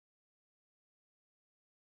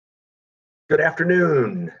Good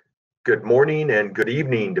afternoon, good morning, and good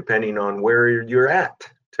evening, depending on where you're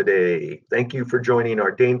at today. Thank you for joining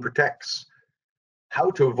our DEHN Protects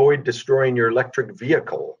How to Avoid Destroying Your Electric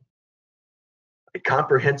Vehicle, a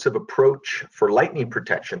comprehensive approach for lightning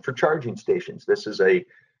protection for charging stations. This is an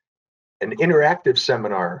interactive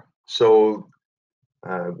seminar, so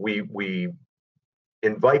we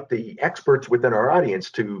invite the experts within our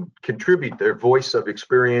audience to contribute their voice of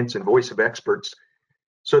experience and voice of experts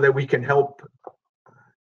so that we can help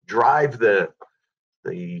drive the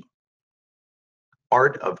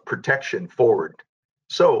art of protection forward.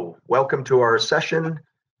 So, welcome to our session.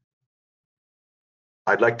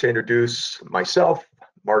 I'd like to introduce myself,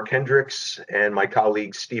 Mark Hendricks, and my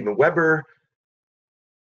colleague, Stephen Weber.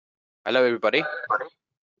 Hello, everybody.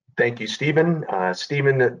 Thank you, Stephen.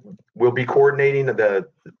 Stephen will be coordinating the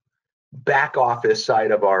back office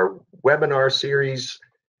side of our webinar series,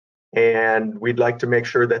 and we'd like to make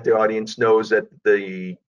sure that the audience knows that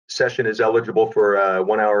the session is eligible for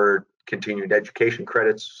 1 hour continuing education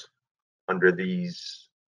credits under these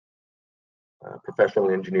professional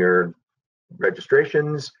engineer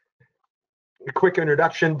registrations. A quick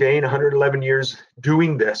introduction: DEHN, 111 years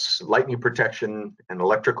doing this, lightning protection and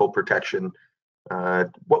electrical protection.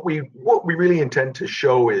 What we really intend to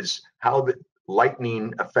show is how the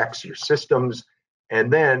lightning affects your systems, and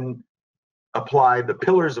then apply the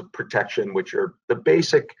pillars of protection, which are the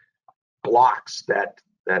basic blocks that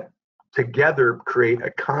together create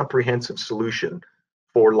a comprehensive solution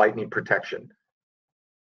for lightning protection.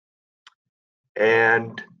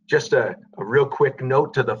 And just a real quick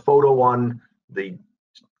note to the photo on the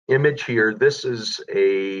image here. This is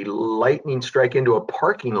a lightning strike into a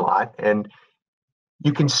parking lot, and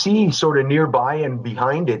you can see sort of nearby and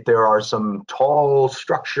behind it there are some tall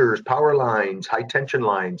structures, power lines, high tension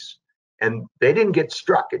lines, and they didn't get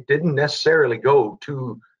struck. It didn't necessarily go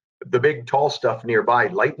to the big tall stuff nearby.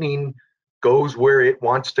 Lightning goes where it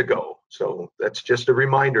wants to go. So that's just a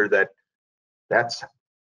reminder that that's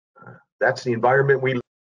the environment we live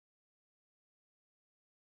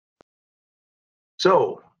in.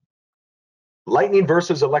 So lightning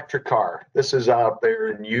versus electric car. This is out there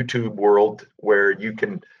in YouTube world where you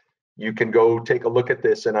can go take a look at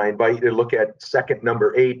this, and I invite you to look at second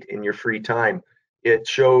number 8 in your free time. It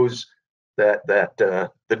shows that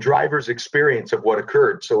the driver's experience of what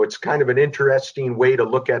occurred. So it's kind of an interesting way to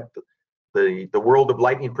look at the world of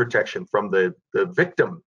lightning protection from the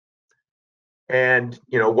victim. And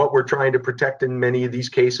you know what we're trying to protect in many of these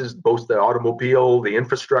cases, both the automobile, the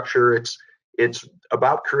infrastructure. It's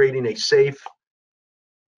about creating a safe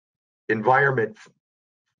environment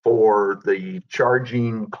for the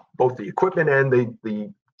charging, both the equipment and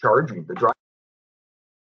the charging, the drive.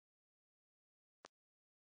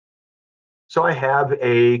 So I have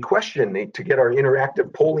a question to get our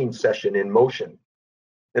interactive polling session in motion.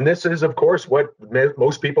 And this is, of course, what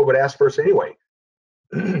most people would ask first anyway.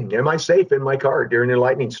 Am I safe in my car during a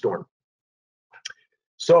lightning storm?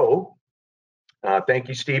 So thank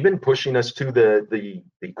you, Stephen, pushing us to the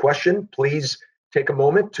question. Please take a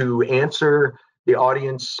moment to answer the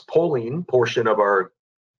audience polling portion of our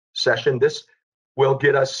session. This will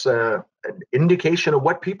get us an indication of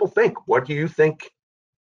what people think. What do you think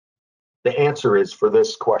the answer is for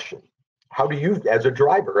this question? How do you, as a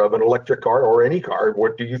driver of an electric car or any car,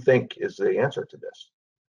 what do you think is the answer to this?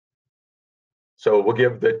 So we'll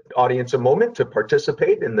give the audience a moment to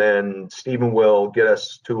participate, and then Stephen will get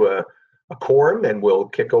us to a quorum and we'll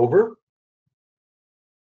kick over.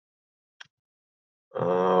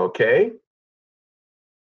 Okay.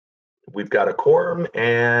 We've got a quorum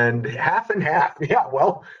and half and half. Yeah,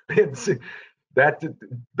 well, that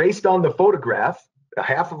based on the photograph,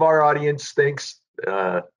 half of our audience thinks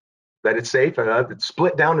that it's safe. It's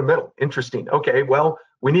split down the middle. Interesting. Okay, well,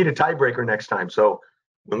 we need a tiebreaker next time, so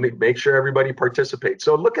we'll make sure everybody participates.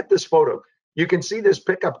 So look at this photo. You can see this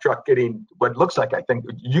pickup truck getting what looks like, I think,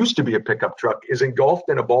 used to be a pickup truck, is engulfed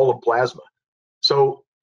in a ball of plasma. So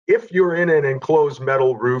if you're in an enclosed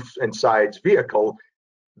metal roof and sides vehicle,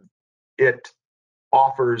 it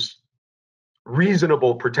offers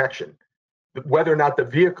reasonable protection. Whether or not the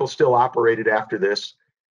vehicle still operated after this,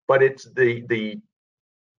 but it's the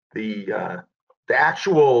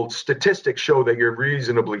actual statistics show that you're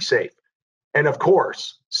reasonably safe. And of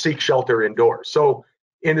course, seek shelter indoors. So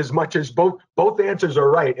in as much as both answers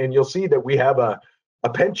are right, and you'll see that we have a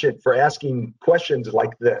penchant for asking questions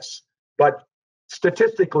like this, but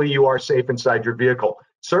statistically you are safe inside your vehicle.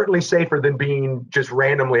 Certainly safer than being just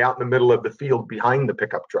randomly out in the middle of the field behind the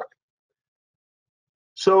pickup truck.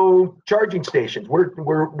 So charging stations,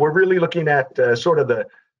 we're really looking at sort of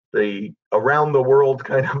the around the world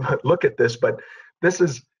kind of look at this, but this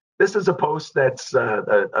is This is a post that's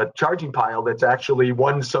a charging pile that's actually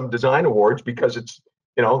won some design awards because it's,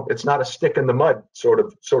 it's not a stick in the mud sort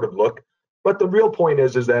of look. But the real point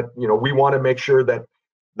is that, we want to make sure that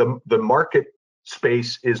the market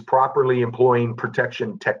space is properly employing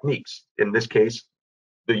protection techniques. In this case,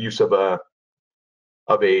 the use of a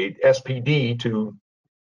SPD to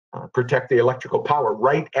protect the electrical power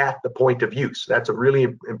right at the point of use. That's a really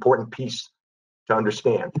important piece to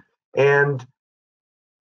understand. And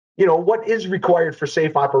what is required for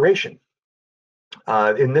safe operation?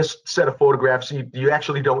 In this set of photographs, you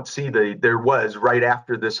actually don't see there was right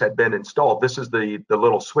after this had been installed. This is the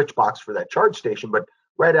little switch box for that charge station, but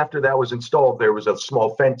right after that was installed, there was a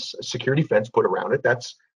small fence, a security fence put around it.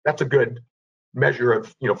 That's a good measure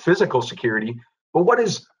of physical security. But what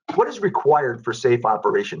is required for safe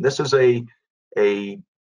operation? This is an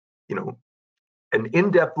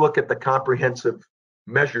in-depth look at the comprehensive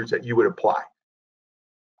measures that you would apply.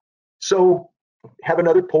 So, have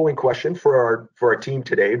another polling question for our team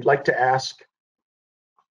today. I'd like to ask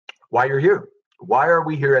why you're here. Why are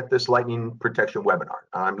we here at this lightning protection webinar?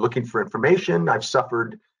 I'm looking for information. I've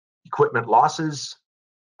suffered equipment losses.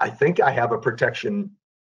 I think I have a protection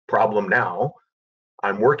problem now.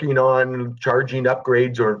 I'm working on charging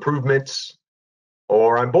upgrades or improvements,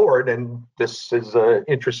 or I'm bored and this is an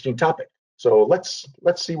interesting topic. So let's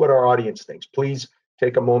see what our audience thinks. Please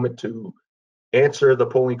take a moment to answer the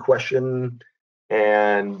polling question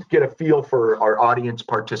and get a feel for our audience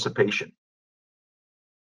participation.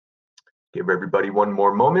 Give everybody one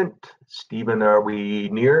more moment. Stephen, are we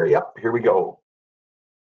near? Yep, here we go.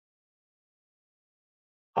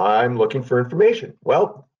 I'm looking for information.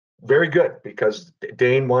 Well, very good, because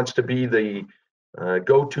DEHN wants to be the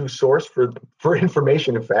go-to source for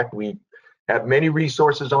information. In fact, we have many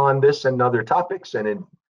resources on this and other topics, and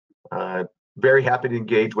very happy to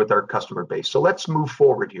engage with our customer base. So let's move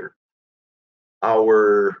forward here.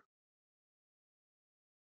 Our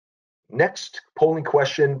next polling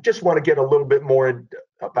question, just want to get a little bit more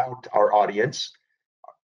about our audience.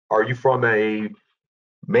 Are you from a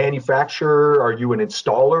manufacturer? Are you an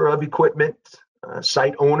installer of equipment,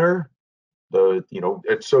 site owner,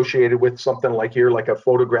 associated with something like here, like a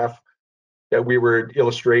photograph that we were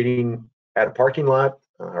illustrating at a parking lot?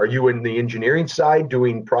 Are you in the engineering side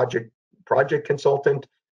doing project consultant?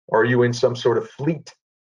 Or are you in some sort of fleet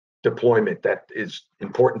deployment that is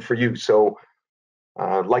important for you? So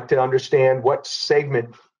I'd like to understand what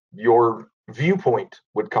segment your viewpoint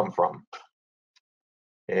would come from.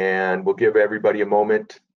 And we'll give everybody a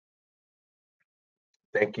moment.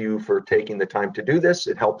 Thank you for taking the time to do this.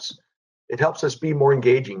 It helps us be more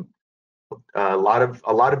engaging. A lot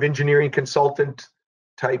of engineering consultant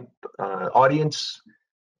type audience.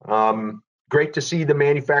 Great to see the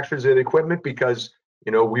manufacturers of the equipment, because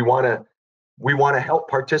we want to help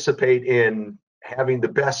participate in having the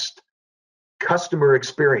best customer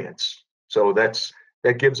experience. So that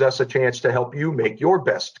gives us a chance to help you make your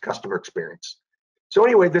best customer experience. So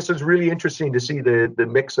anyway, this is really interesting to see the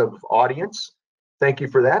mix of audience. Thank you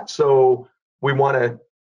for that. So we want to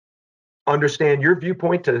understand your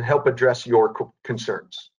viewpoint to help address your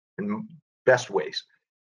concerns in best ways.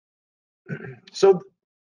 So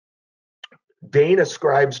DEHN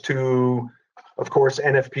ascribes to, of course,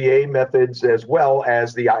 NFPA methods, as well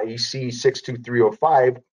as the IEC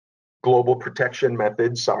 62305 global protection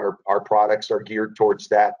methods. Our products are geared towards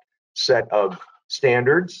that set of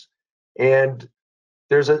standards. And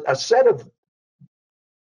there's a set of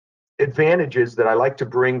advantages that I like to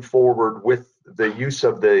bring forward with the use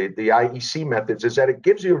of the IEC methods, is that it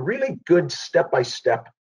gives you a really good step-by-step.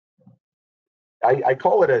 I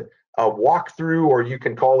call it a walkthrough, or you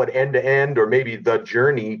can call it end-to-end, or maybe the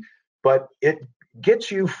journey, but it gets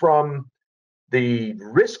you from the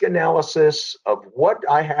risk analysis of what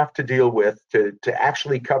I have to deal with to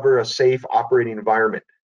actually cover a safe operating environment,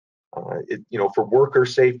 for worker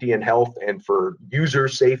safety and health, and for user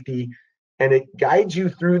safety. And it guides you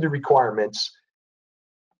through the requirements,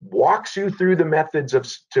 walks you through the methods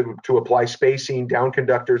to apply spacing, down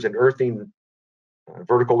conductors, and earthing,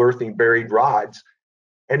 vertical earthing buried rods,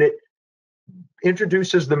 and it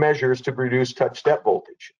introduces the measures to produce touch step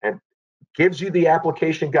voltage, and gives you the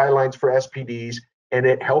application guidelines for SPDs, and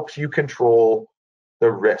it helps you control the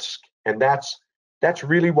risk. And that's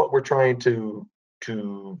really what we're trying to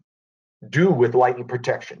do with lightning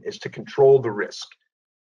protection, is to control the risk.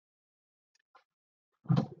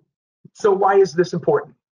 So why is this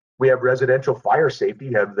important? We have residential fire safety.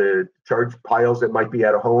 You have the charge piles that might be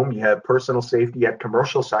at a home. You have personal safety at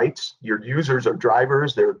commercial sites. Your users are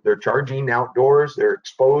drivers. They're charging outdoors. They're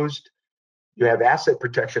exposed. You have asset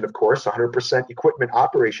protection, of course, 100% equipment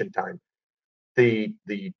operation time. The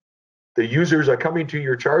the users are coming to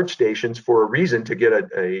your charge stations for a reason to get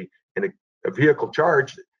a vehicle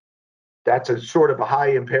charged. That's a sort of a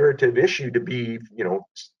high imperative issue to be,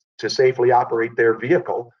 to safely operate their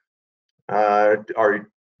vehicle.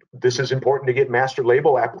 This is important to get master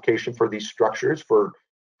label application for these structures for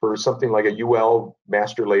something like a UL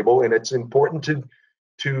master label, and it's important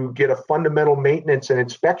to get a fundamental maintenance and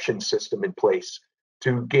inspection system in place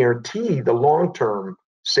to guarantee the long-term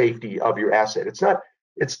safety of your asset.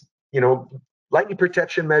 Lightning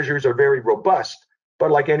protection measures are very robust,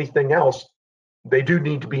 but like anything else, they do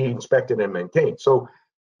need to be inspected and maintained. So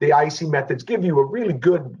the IEC methods give you a really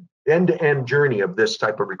good end-to-end journey of this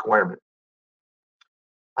type of requirement.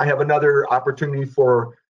 I have another opportunity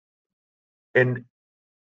for an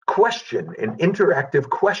interactive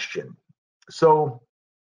question. So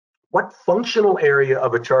what functional area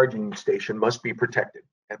of a charging station must be protected?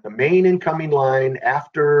 At the main incoming line,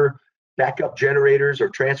 after backup generators or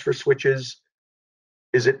transfer switches?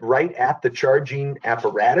 Is it right at the charging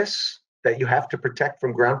apparatus that you have to protect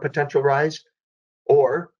from ground potential rise?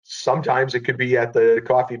 Or sometimes it could be at the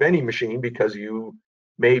coffee vending machine because you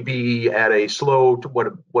may be at a slow,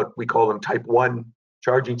 what we call them type 1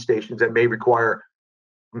 charging stations that may require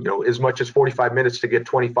as much as 45 minutes to get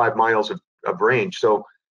 25 miles of range. So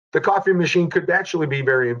the coffee machine could actually be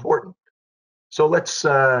very important. So let's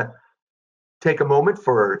take a moment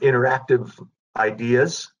for interactive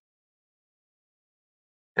ideas.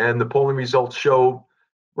 And the polling results show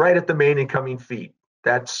right at the main incoming feed.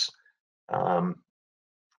 That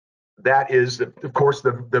is, of course,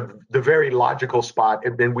 the very logical spot.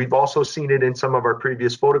 And then we've also seen it in some of our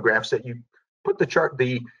previous photographs that you put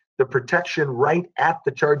the protection right at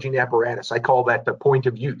the charging apparatus. I call that the point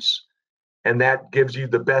of use, and that gives you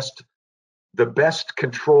the best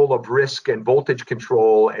control of risk and voltage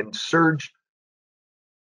control and surge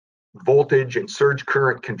voltage and surge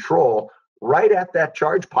current control right at that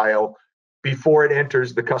charge pile before it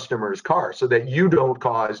enters the customer's car, so that you don't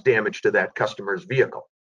cause damage to that customer's vehicle.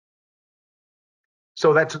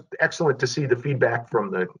 So that's excellent to see the feedback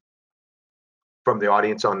from the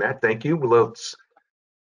audience on that. Thank you.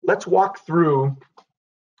 Let's walk through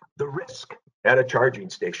the risk at a charging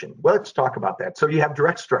station. Well, let's talk about that. So you have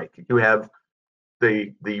direct strike. You have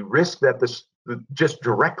the risk that this just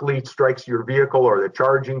directly strikes your vehicle or the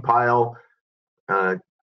charging pile.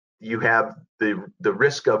 You have the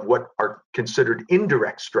risk of what are considered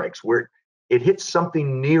indirect strikes, where it hits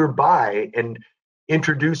something nearby and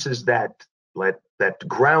introduces that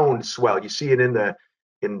ground swell. You see it in the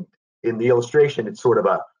illustration. It's sort of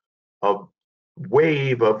a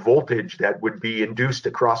wave of voltage that would be induced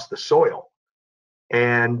across the soil.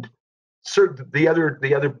 And the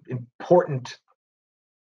other important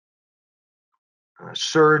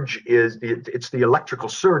surge is it's the electrical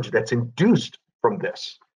surge that's induced from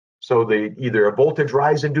this. So either a voltage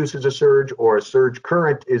rise induces a surge or a surge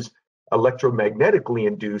current is electromagnetically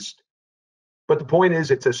induced. But the point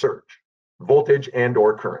is it's a surge, voltage and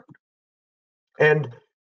or current. And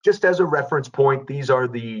just as a reference point, these are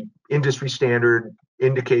the industry standard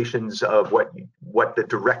indications of what the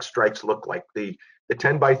direct strikes look like. The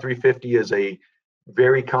 10x350 is a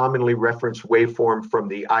very commonly referenced waveform from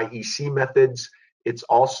the IEC methods. It's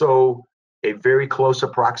also a very close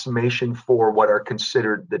approximation for what are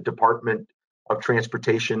considered the Department of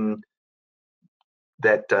Transportation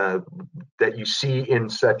that you see in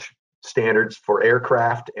such standards for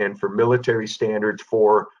aircraft and for military standards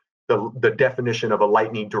for the definition of a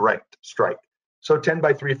lightning direct strike. So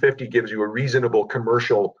 10x350 gives you a reasonable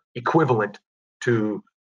commercial equivalent to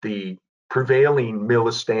the prevailing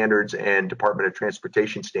MILA standards and Department of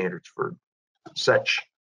Transportation standards for such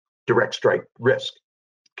direct strike risk.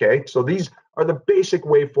 Okay, so these are the basic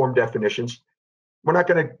waveform definitions. We're not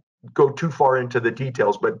going to go too far into the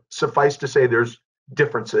details, but suffice to say there's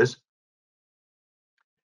differences.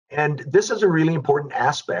 And this is a really important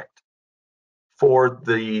aspect for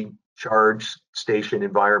the charge station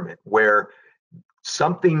environment, where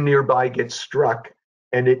something nearby gets struck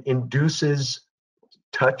and it induces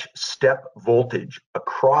touch step voltage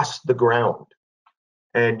across the ground.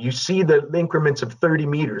 And you see the increments of 30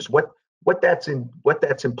 meters. What that's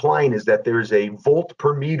implying is that there's a volt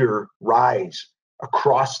per meter rise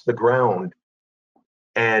across the ground.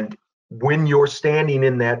 And when you're standing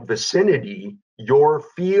in that vicinity, you're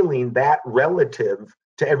feeling that relative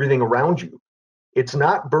to everything around you. It's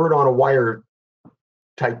not bird on a wire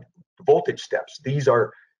type voltage steps.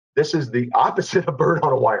 This is the opposite of bird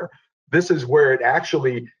on a wire. This is where it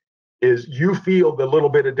actually is, you feel the little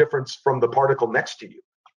bit of difference from the particle next to you.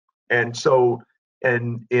 And so,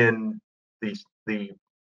 and in the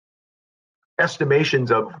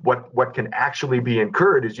estimations of what can actually be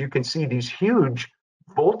incurred is you can see these huge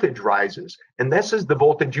voltage rises, and this is the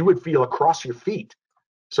voltage you would feel across your feet.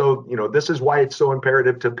 So, this is why it's so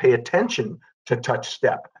imperative to pay attention to touch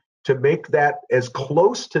step, to make that as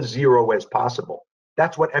close to zero as possible.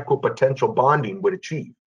 That's what equipotential bonding would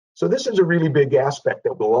achieve. So this is a really big aspect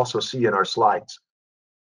that we'll also see in our slides.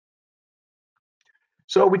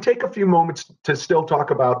 So we take a few moments to still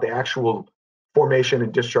talk about the actual formation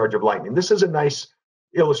and discharge of lightning. This is a nice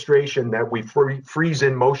illustration that we freeze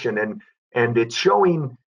in motion, and it's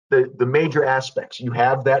showing the major aspects. You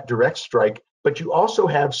have that direct strike, but you also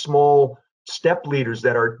have small step leaders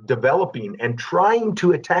that are developing and trying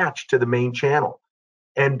to attach to the main channel.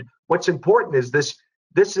 And what's important is this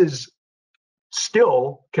is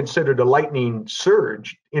still considered a lightning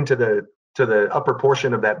surge into the upper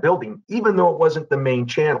portion of that building, even though it wasn't the main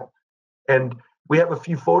channel. And we have a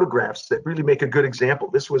few photographs that really make a good example.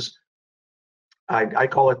 This was, I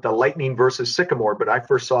call it the lightning versus sycamore, but I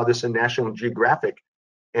first saw this in National Geographic.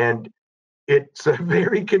 And it's a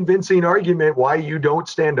very convincing argument why you don't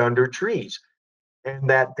stand under trees. And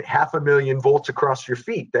that 500,000 volts across your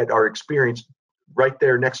feet that are experienced right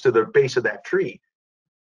there next to the base of that tree.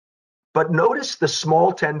 But notice the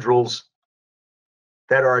small tendrils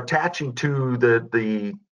that are attaching to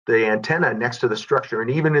the antenna next to the structure,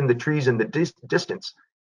 and even in the trees in the distance.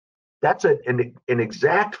 That's an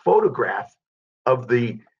exact photograph of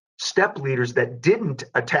the step leaders that didn't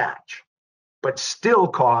attach, but still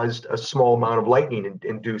caused a small amount of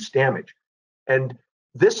lightning-induced damage. And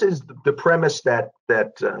this is the premise that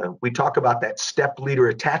we talk about, that step leader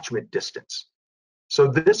attachment distance. So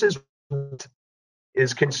this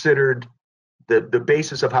is considered the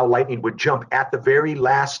basis of how lightning would jump at the very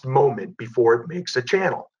last moment before it makes a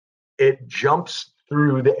channel. It jumps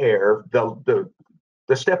through the air, the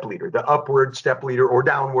step leader, the upward step leader or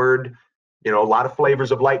downward, a lot of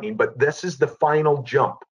flavors of lightning, but this is the final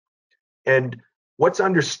jump. And what's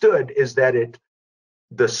understood is that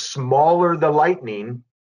the smaller the lightning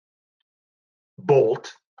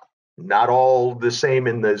bolt, not all the same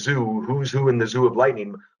in the zoo, who's who in the zoo of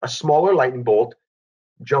lightning, a smaller lightning bolt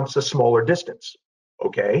jumps a smaller distance.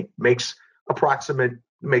 Okay, makes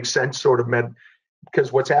sense, sort of,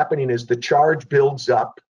 because what's happening is the charge builds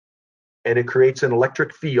up and it creates an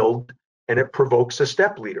electric field and it provokes a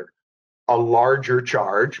step leader. A larger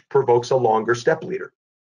charge provokes a longer step leader.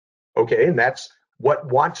 Okay, and that's what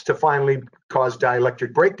wants to finally cause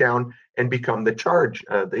dielectric breakdown and become the charge,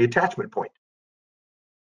 the attachment point.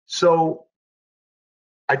 So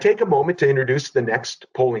I take a moment to introduce the next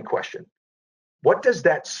polling question. What does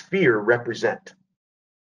that sphere represent?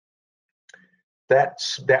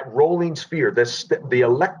 That rolling sphere, the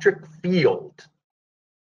electric field,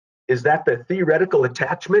 is that the theoretical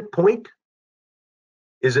attachment point?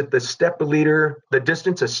 Is it the step leader, the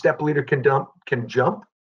distance a step leader can jump?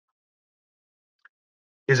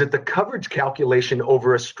 Is it the coverage calculation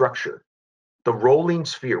over a structure? The rolling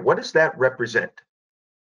sphere, what does that represent?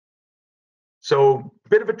 So, a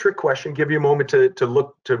bit of a trick question. Give you a moment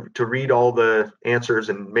to read all the answers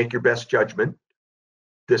and make your best judgment.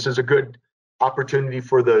 This is a good opportunity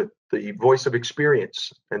for the voice of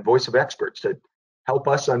experience and voice of experts to help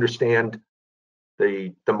us understand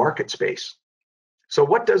the market space. So,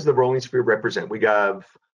 what does the rolling sphere represent? We have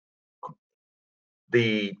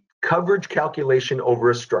the coverage calculation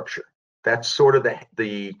over a structure. That's sort of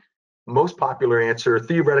the most popular answer,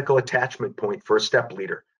 theoretical attachment point for a step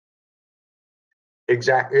leader.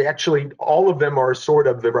 Exactly. Actually, all of them are sort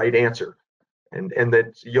of the right answer, and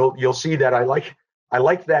that you'll see that I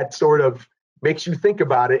like that sort of makes you think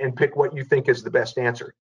about it and pick what you think is the best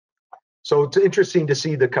answer. So it's interesting to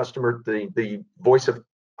see the customer, the voice of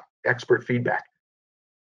expert feedback.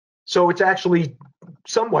 So it's actually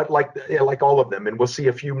somewhat like all of them, and we'll see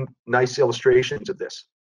a few nice illustrations of this.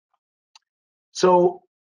 So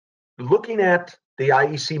looking at the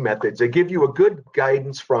IEC methods, they give you a good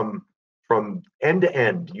guidance from end to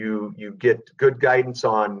end. You get good guidance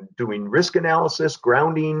on doing risk analysis,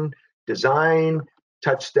 grounding, design,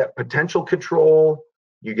 touch step potential control.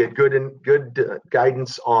 You get good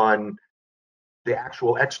guidance on the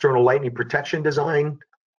actual external lightning protection design.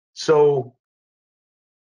 So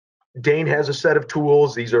DEHN has a set of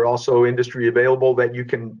tools. These are also industry available that you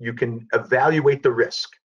can evaluate the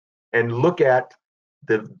risk and look at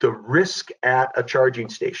the risk at a charging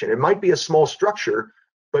station. It might be a small structure,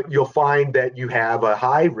 but you'll find that you have a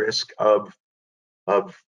high risk of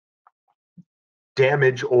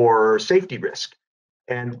damage or safety risk.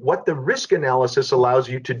 And what the risk analysis allows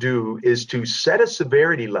you to do is to set a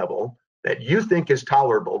severity level that you think is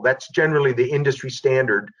tolerable. That's generally the industry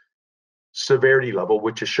standard severity level,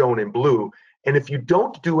 which is shown in blue. And if you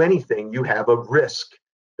don't do anything, you have a risk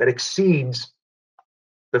that exceeds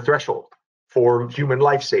the threshold for human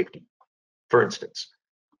life safety, for instance.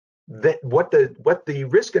 What the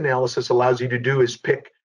risk analysis allows you to do is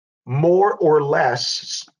pick more or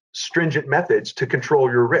less stringent methods to control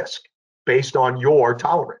your risk based on your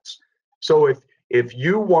tolerance. So if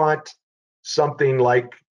you want something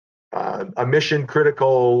like a mission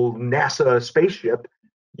critical NASA spaceship,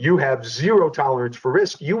 you have zero tolerance for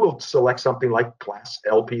risk, you will select something like class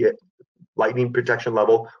LP, lightning protection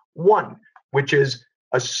level 1, which is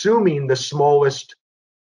assuming the smallest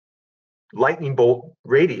lightning bolt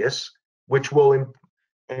radius, which will,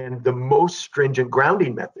 and the most stringent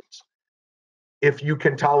grounding methods. If you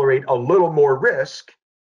can tolerate a little more risk,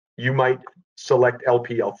 you might select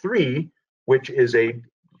LPL3, which is a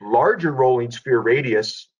larger rolling sphere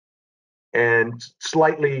radius and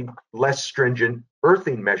slightly less stringent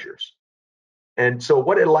earthing measures. And so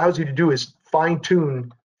what it allows you to do is fine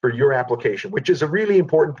tune for your application, which is a really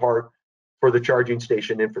important part for the charging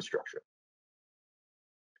station infrastructure.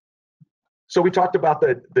 So we talked about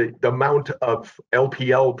the amount of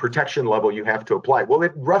LPL protection level you have to apply. Well,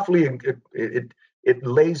 it roughly, it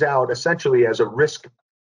lays out essentially as a risk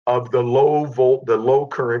of the low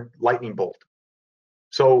current lightning bolt.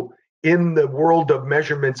 So in the world of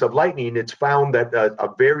measurements of lightning, it's found that a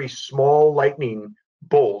very small lightning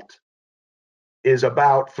bolt is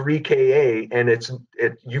about 3 Ka, and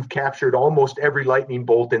you've captured almost every lightning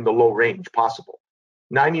bolt in the low range possible.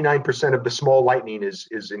 99% of the small lightning is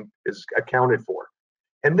accounted for.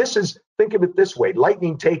 And think of it this way,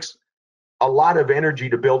 lightning takes a lot of energy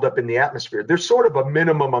to build up in the atmosphere. There's sort of a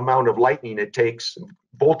minimum amount of lightning it takes,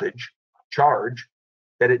 voltage, charge,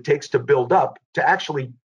 that it takes to build up to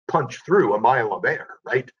actually punch through a mile of air,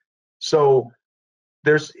 right? So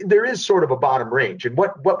there is sort of a bottom range. And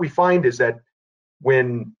what we find is that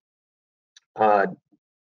when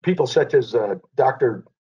people such as Dr.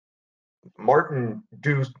 Martin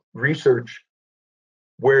do research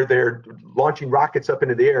where they're launching rockets up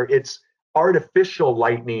into the air, it's artificial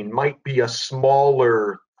lightning might be a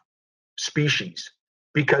smaller species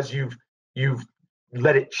because you've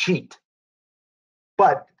let it cheat.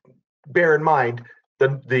 But bear in mind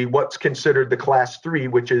the what's considered the class 3,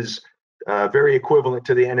 which is very equivalent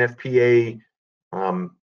to the NFPA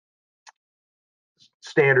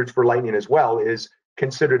standards for lightning as well, is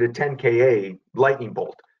considered a 10 Ka lightning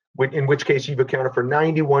bolt, in which case you've accounted for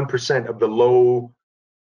 91% of the low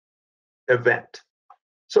event.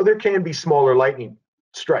 So there can be smaller lightning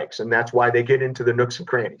strikes, and that's why they get into the nooks and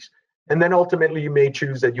crannies. And then ultimately you may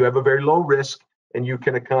choose that you have a very low risk and you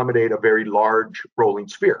can accommodate a very large rolling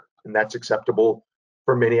sphere, and that's acceptable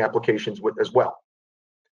for many applications as well.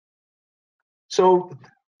 So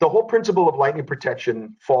the whole principle of lightning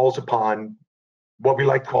protection falls upon what we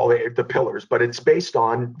like to call the pillars, but it's based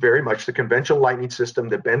on very much the conventional lightning system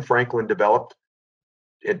that Ben Franklin developed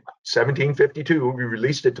in 1752. We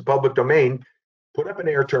released it to public domain, put up an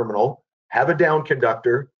air terminal, have a down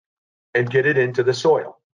conductor, and get it into the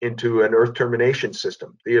soil, into an earth termination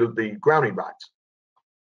system, the grounding rods.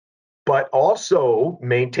 But also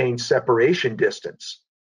maintain separation distance.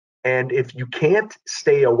 And if you can't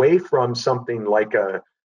stay away from something like the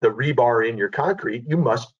rebar in your concrete, you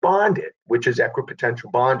must bond it, which is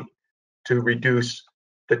equipotential bonding, to reduce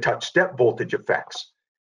the touch step voltage effects.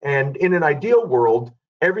 And in an ideal world,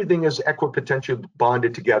 everything is equipotential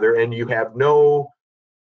bonded together and you have no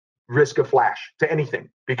risk of flash to anything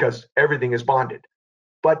because everything is bonded.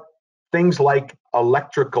 But things like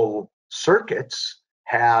electrical circuits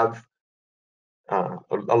have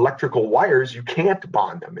electrical wires, you can't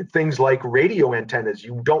bond them. And things like radio antennas,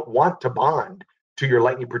 you don't want to bond to your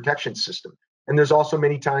lightning protection system. And there's also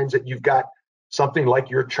many times that you've got something like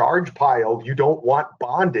your charge pile you don't want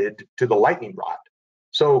bonded to the lightning rod.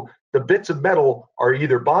 So the bits of metal are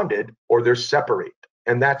either bonded or they're separate.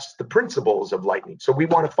 And that's the principles of lightning. So we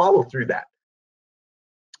want to follow through that.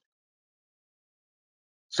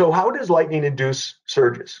 So how does lightning induce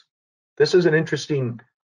surges? This is an interesting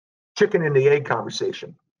chicken and the egg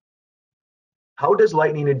conversation. How does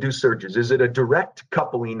lightning induce surges? Is it a direct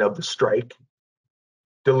coupling of the strike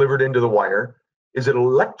delivered into the wire? Is it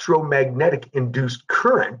electromagnetic induced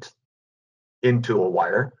current into a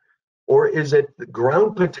wire? Or is it the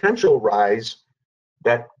ground potential rise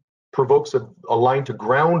that provokes a line to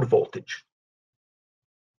ground voltage?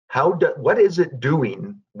 What is it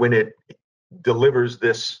doing when it delivers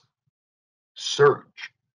this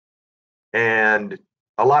surge? And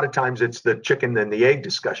a lot of times it's the chicken and the egg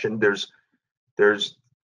discussion. There's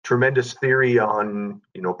tremendous theory on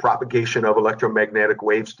propagation of electromagnetic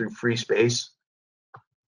waves through free space.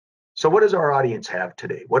 So what does our audience have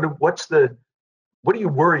today? What are you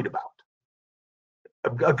worried about?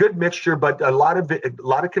 A good mixture, but a lot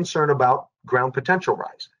of concern about ground potential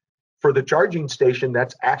rise. For the charging station,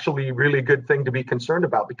 that's actually a really good thing to be concerned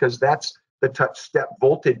about, because that's the touch step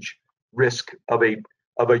voltage risk of a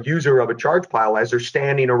user of a charge pile as they're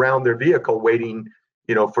standing around their vehicle waiting,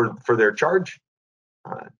 for their charge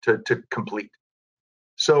to complete.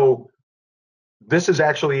 So this is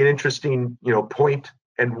actually an interesting, point,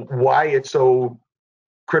 and why it's so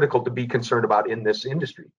critical to be concerned about in this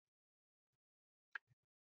industry.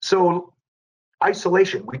 So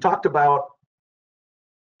isolation, we talked about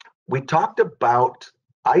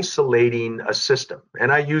isolating a system,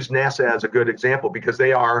 and I use NASA as a good example because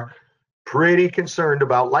they are pretty concerned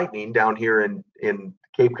about lightning down here in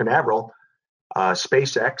Cape Canaveral.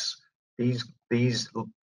 SpaceX, these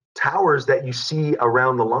towers that you see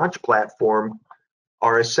around the launch platform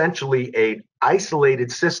are essentially a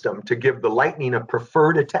isolated system to give the lightning a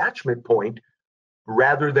preferred attachment point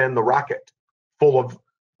rather than the rocket full of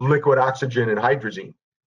liquid oxygen and hydrazine.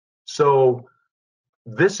 So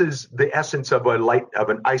this is the essence of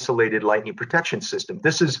an isolated lightning protection system.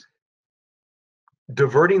 This is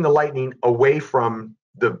diverting the lightning away from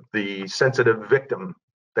the sensitive victim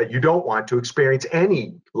that you don't want to experience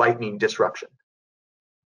any lightning disruption.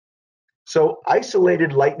 So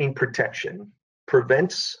isolated lightning protection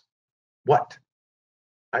prevents what?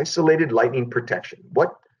 Isolated lightning protection.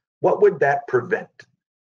 What would that prevent?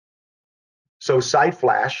 So side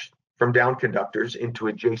flash from down conductors into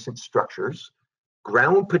adjacent structures,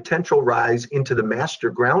 ground potential rise into the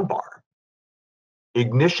master ground bar,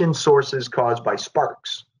 ignition sources caused by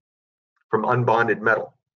sparks from unbonded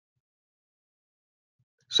metal.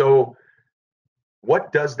 So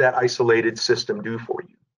what does that isolated system do for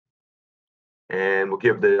you? And we'll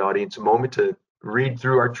give the audience a moment to read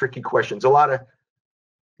through our tricky questions. A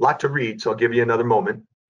lot to read, so I'll give you another moment.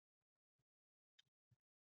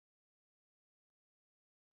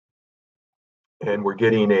 And we're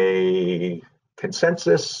getting a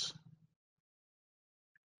consensus.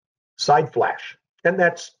 Side flash, and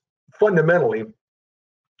that's fundamentally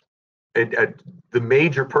the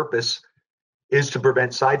major purpose is to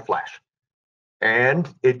prevent side flash,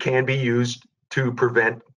 and it can be used to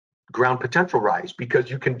prevent ground potential rise because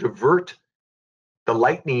you can divert the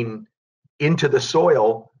lightning into the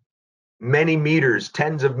soil many meters,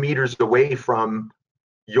 tens of meters away from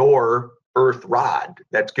your earth rod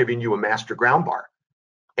that's giving you a master ground bar,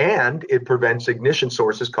 and it prevents ignition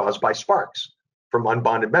sources caused by sparks from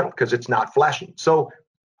unbonded metal because it's not flashing. So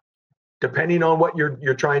depending on what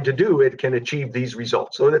you're trying to do, it can achieve these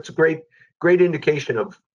results. So that's a great indication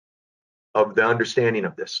of the understanding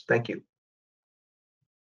of this. Thank you.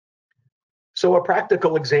 So a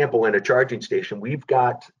practical example in a charging station, we've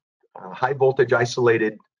got high voltage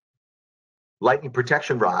isolated lightning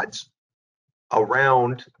protection rods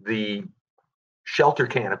around the shelter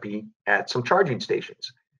canopy at some charging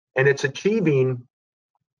stations, and it's achieving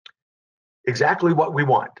exactly what we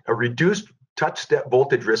want, a reduced touch step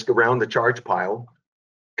voltage risk around the charge pile,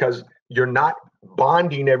 because you're not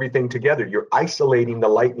bonding everything together. You're isolating the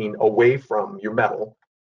lightning away from your metal,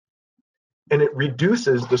 and it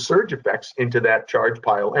reduces the surge effects into that charge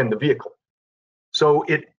pile and the vehicle. So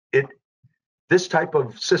this type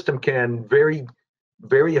of system can very,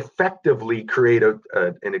 very effectively create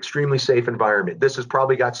an extremely safe environment. This has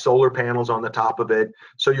probably got solar panels on the top of it,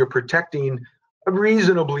 so you're protecting a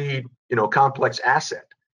reasonably complex asset.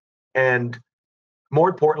 And more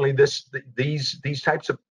importantly, these types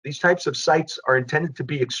of sites are intended to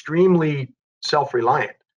be extremely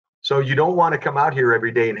self-reliant. So you don't want to come out here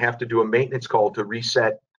every day and have to do a maintenance call to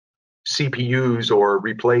reset CPUs or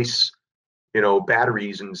replace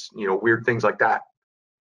batteries and weird things like that.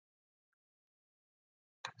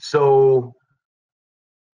 So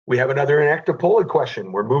we have another interactive polling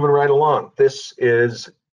question. We're moving right along. This is: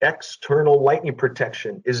 external lightning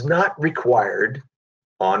protection is not required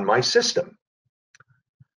on my system.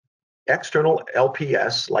 External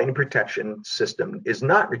LPS, lightning protection system, is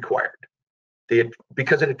not required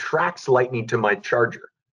because it attracts lightning to my charger.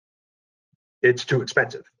 It's too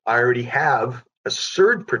expensive. I already have a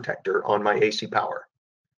surge protector on my AC power.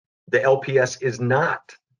 The LPS is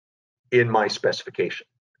not in my specification.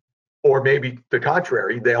 Or maybe the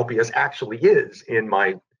contrary, the LPS actually is in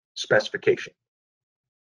my specification.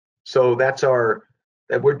 So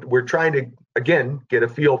we're trying to, again, get a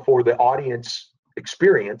feel for the audience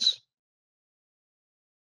experience.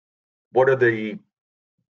 What are the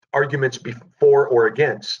arguments for or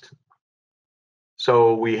against?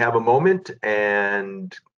 So we have a moment,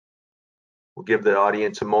 and we'll give the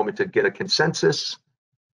audience a moment to get a consensus.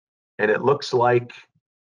 And it looks like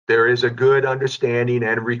there is a good understanding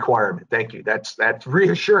and requirement. Thank you. That's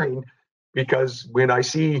reassuring, because when I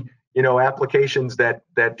see, you know, applications that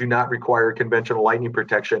do not require conventional lightning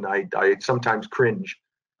protection, I sometimes cringe.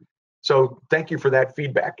 So thank you for that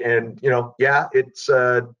feedback. And, you know, yeah,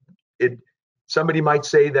 somebody might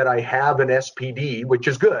say that I have an SPD, which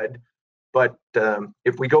is good, but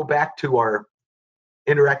if we go back to our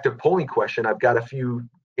interactive polling question, I've got a few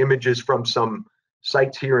images from some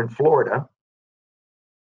sites here in Florida.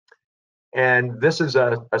 And this is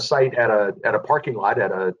a site at a parking lot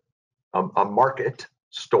at a market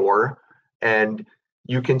store, and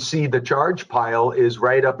you can see the charge pile is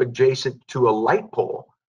right up adjacent to a light pole.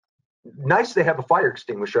 Nice to have a fire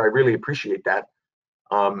extinguisher. I really appreciate that.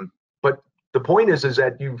 But the point is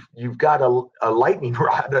that you've got a lightning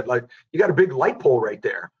rod, like you got a big light pole right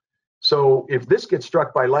there. So if this gets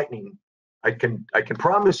struck by lightning, I can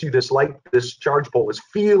promise you this charge pole is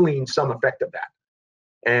feeling some effect of that.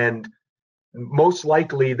 And most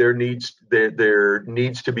likely there needs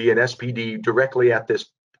to be an SPD directly at this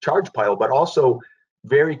charge pile, but also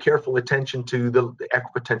very careful attention to the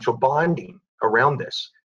equipotential bonding around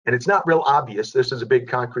this. And it's not real obvious. This is a big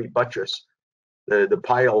concrete buttress, the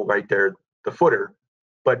pile right there, the footer,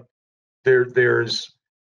 but there's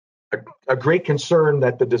a great concern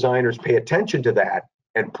that the designers pay attention to that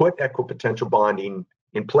and put equipotential bonding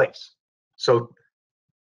in place. So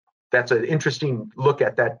that's an interesting look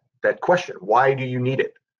at that question. Why do you need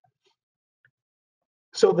it?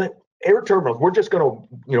 So the air terminals, we're just going to,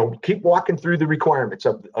 you know, keep walking through the requirements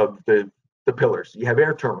of the pillars. You have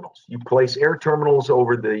air terminals. You place air terminals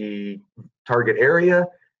over the target area,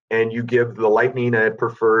 and you give the lightning a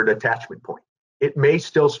preferred attachment point. It may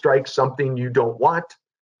still strike something you don't want,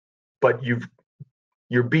 but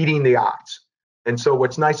you're beating the odds. And so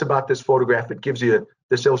what's nice about this photograph,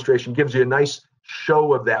 this illustration gives you a nice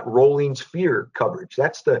show of that rolling sphere coverage.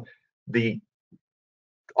 That's the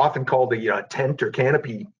often called the tent or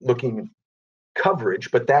canopy looking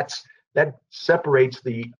coverage, but that separates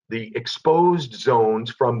the exposed zones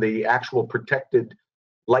from the actual protected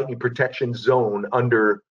lightning protection zone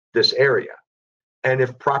under this area. And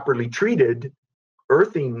if properly treated,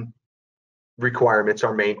 earthing requirements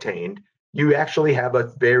are maintained, you actually have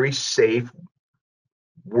a very safe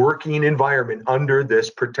working environment under this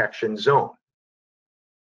protection zone.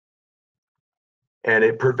 And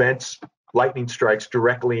it prevents lightning strikes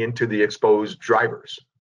directly into the exposed drivers.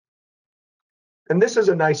 And this is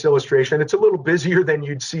a nice illustration. It's a little busier than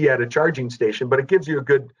you'd see at a charging station, but it gives you a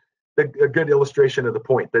good illustration of the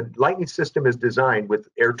point. The lightning system is designed with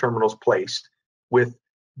air terminals placed, with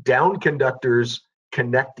down conductors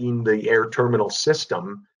connecting the air terminal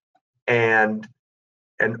system and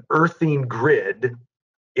an earthing grid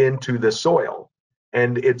into the soil.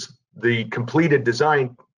 And it's the completed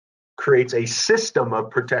design creates a system of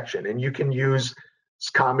protection, and you can use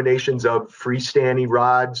combinations of freestanding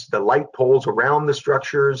rods, the light poles around the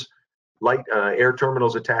structures, air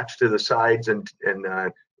terminals attached to the sides, and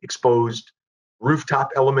exposed rooftop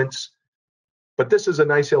elements. But this is a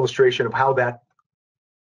nice illustration of how that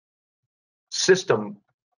system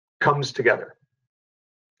comes together.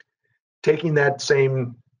 Taking that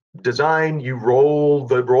same design, you roll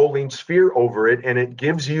the rolling sphere over it, and it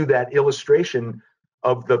gives you that illustration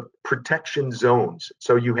of the protection zones.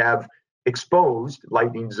 So you have exposed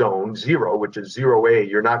lightning zone 0, which is 0A,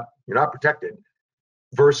 you're not protected,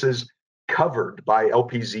 versus covered by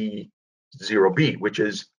LPZ 0B, which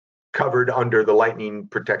is covered under the lightning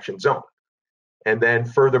protection zone. And then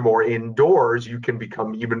furthermore, indoors, you can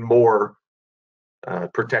become even more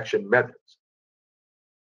protection methods.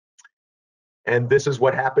 And this is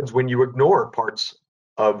what happens when you ignore parts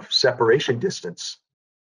of separation distance.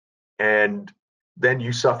 And then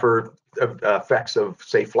you suffer effects of,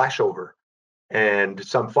 say, flashover and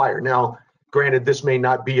some fire. Now, granted, this may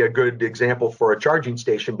not be a good example for a charging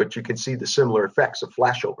station, but you can see the similar effects of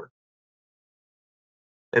flashover.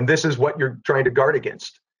 And this is what you're trying to guard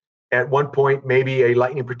against. At one point, maybe a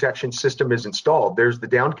lightning protection system is installed. There's the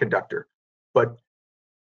down conductor. But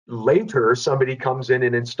later, somebody comes in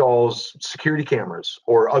and installs security cameras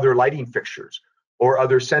or other lighting fixtures or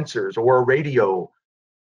other sensors or a radio,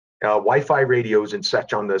 Wi-Fi radios and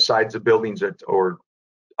such on the sides of buildings or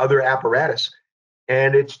other apparatus,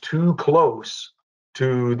 and it's too close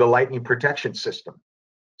to the lightning protection system.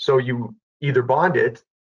 So you either bond it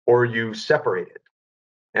or you separate it.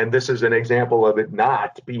 And this is an example of it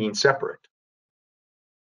not being separate.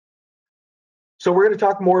 So we're going to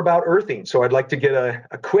talk more about earthing. So I'd like to get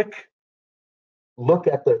a quick look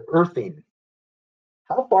at the earthing.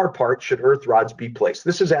 How far apart should earth rods be placed?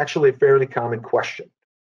 This is actually a fairly common question.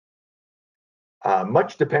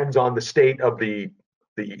 Much depends on the state of the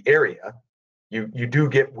the area, you do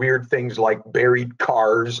get weird things like buried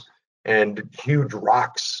cars and huge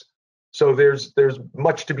rocks. So there's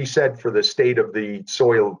much to be said for the state of the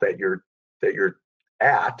soil that you're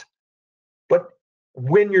at. But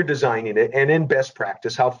when you're designing it, and in best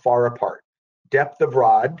practice, how far apart? Depth of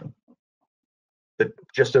rod,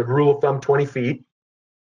 just a rule of thumb 20 feet,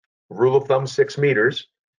 rule of thumb 6 meters,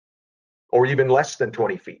 or even less than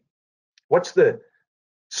 20 feet. What's the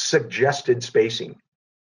suggested spacing?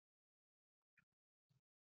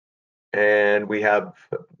 And we have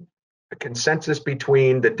a consensus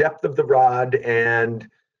between the depth of the rod and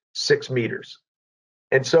 6 meters.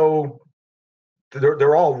 And so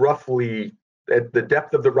they're all roughly, the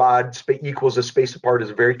depth of the rod equals a space apart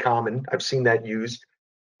is very common. I've seen that used.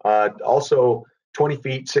 Also 20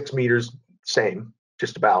 feet, 6 meters, same,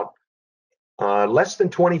 just about. Less than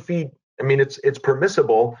 20 feet, I mean, it's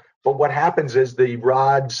permissible, but what happens is the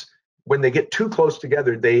rods, when they get too close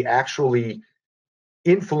together, they actually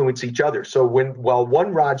influence each other. So while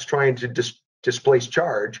one rod's trying to displace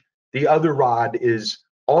charge, the other rod is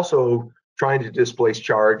also trying to displace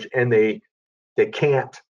charge, and they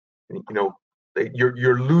can't,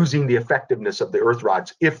 you're losing the effectiveness of the earth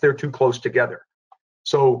rods if they're too close together.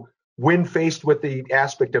 So when faced with the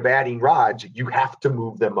aspect of adding rods, you have to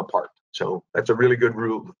move them apart. So that's a really good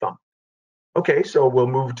rule of thumb. Okay, so we'll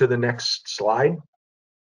move to the next slide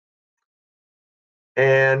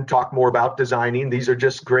and talk more about designing. These are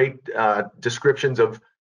just great descriptions of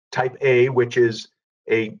type A, which is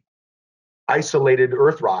a isolated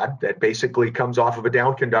earth rod that basically comes off of a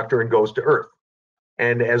down conductor and goes to earth.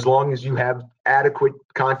 And as long as you have adequate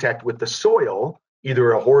contact with the soil,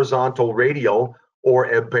 either a horizontal radial or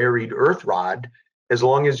a buried earth rod, as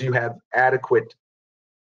long as you have adequate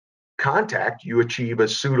contact, you achieve a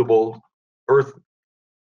suitable earth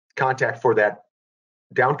contact for that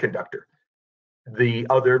down conductor. The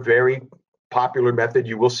other very popular method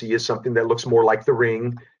you will see is something that looks more like the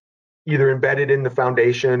ring, either embedded in the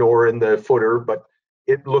foundation or in the footer, but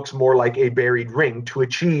it looks more like a buried ring to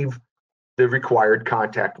achieve the required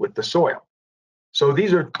contact with the soil. So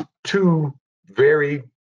these are two very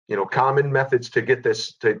common methods to get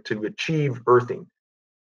this to achieve earthing.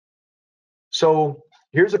 So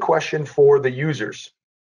here's a question for the users.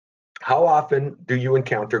 How often do you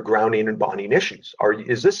encounter grounding and bonding issues?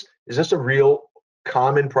 Is this a real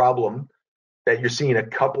common problem that you're seeing a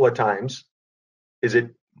couple of times? Is it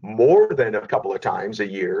more than a couple of times a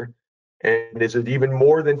year? And is it even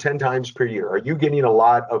more than 10 times per year? Are you getting a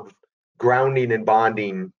lot of grounding and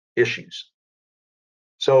bonding issues?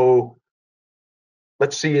 So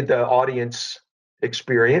let's see the audience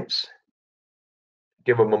experience.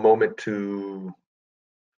 Give them a moment to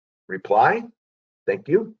reply. Thank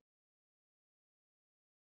you.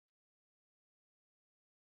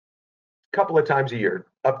 A couple of times a year,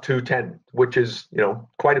 up to 10, which is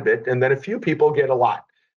quite a bit. And then a few people get a lot.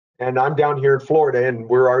 And I'm down here in Florida, and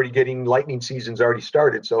we're already getting lightning season's already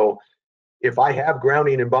started. So if I have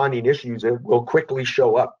grounding and bonding issues, it will quickly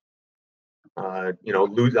show up.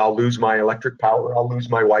 I'll lose my electric power. I'll lose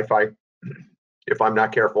my Wi-Fi if I'm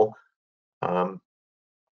not careful.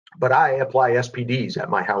 But I apply SPDs at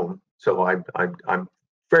my home, so I'm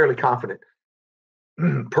fairly confident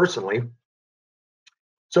personally.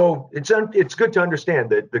 So it's good to understand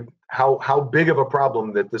that how big of a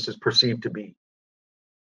problem that this is perceived to be.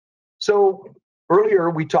 So earlier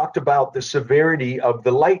we talked about the severity of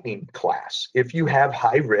the lightning class. If you have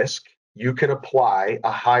high risk, you can apply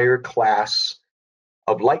a higher class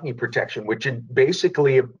of lightning protection, which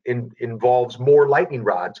basically involves more lightning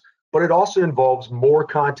rods, but it also involves more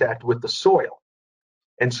contact with the soil.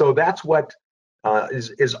 And so that's what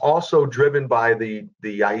is also driven by the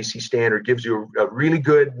IEC standard. Gives you a really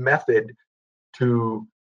good method to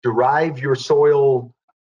derive your soil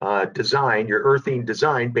design, your earthing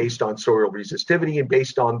design, based on soil resistivity and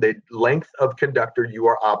based on the length of conductor you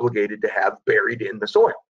are obligated to have buried in the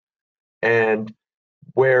soil. And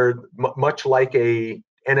where much like a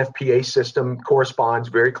NFPA system corresponds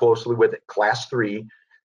very closely with class 3,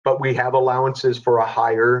 but we have allowances for a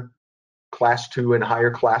higher class 2 and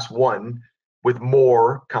higher class 1 with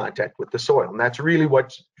more contact with the soil. And that's really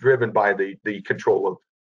what's driven by the control of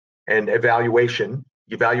and evaluation.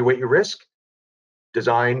 Evaluate your risk,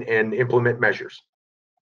 design and implement measures.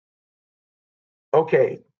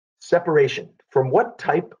 Okay, separation. From what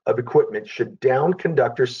type of equipment should down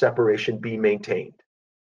conductor separation be maintained?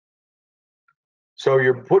 So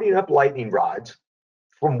you're putting up lightning rods.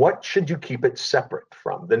 From what should you keep it separate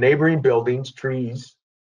from? The neighboring buildings, trees,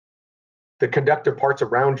 the conductor parts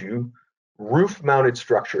around you, roof-mounted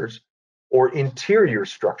structures, or interior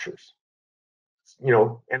structures?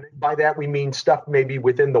 and by that we mean stuff maybe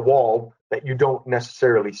within the wall that you don't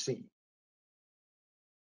necessarily see.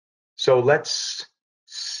 So let's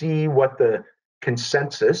see what the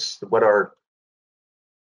consensus, what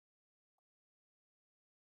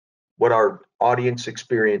our audience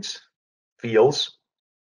experience feels.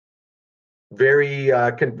 Very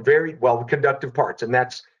well conductive parts, and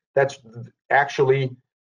that's actually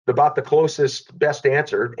about the closest best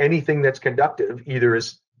answer. Anything that's conductive either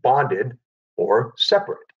is bonded or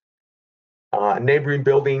separate. Neighboring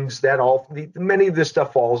buildings, many of this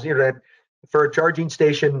stuff falls. That for a charging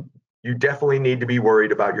station, you definitely need to be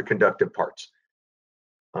worried about your conductive parts.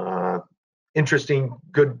 Interesting,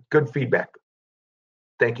 good feedback.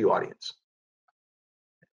 Thank you, audience.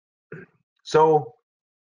 So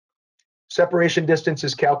separation distance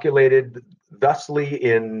is calculated thusly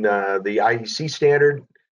in the IEC standard,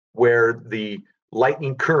 where the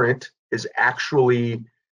lightning current is actually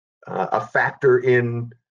a factor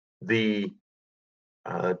in the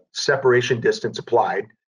separation distance applied,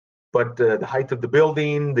 but the height of the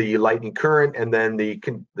building, the lightning current, and then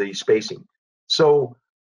the spacing. So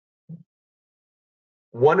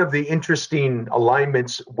one of the interesting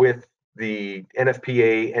alignments with the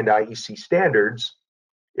NFPA and IEC standards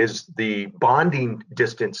is the bonding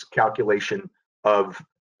distance calculation of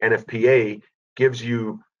NFPA gives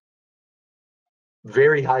you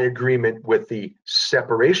very high agreement with the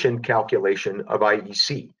separation calculation of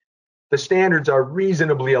IEC. The standards are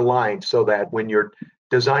reasonably aligned so that when you're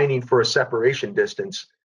designing for a separation distance,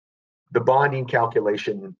 the bonding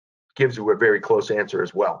calculation gives you a very close answer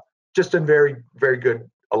as well. Just a very, very good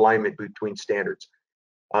alignment between standards.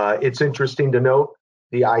 It's interesting to note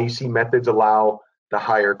the IEC methods allow the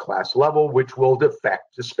higher class level, which will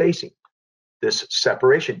affect the spacing, this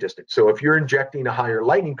separation distance. So if you're injecting a higher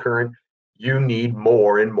lightning current, you need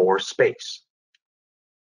more and more space.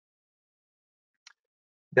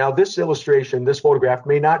 Now this illustration, this photograph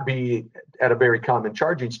may not be at a very common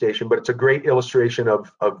charging station, but it's a great illustration of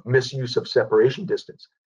misuse of separation distance.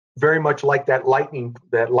 Very much like that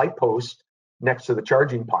light post next to the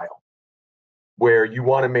charging pile, where you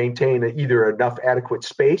want to maintain either enough adequate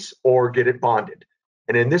space or get it bonded.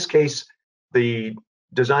 And in this case, the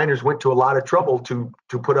designers went to a lot of trouble to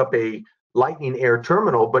put up a lightning air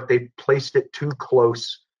terminal, but they placed it too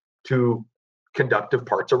close to conductive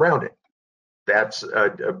parts around it. That's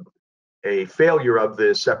a failure of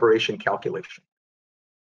the separation calculation.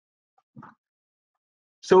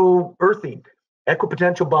 So earthing,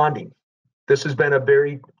 equipotential bonding. This has been a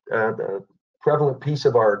very prevalent piece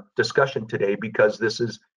of our discussion today because this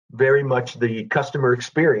is very much the customer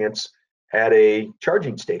experience at a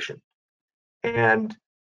charging station. And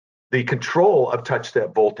the control of touch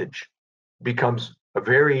step voltage becomes a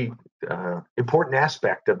very important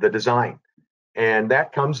aspect of the design. And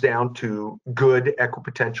that comes down to good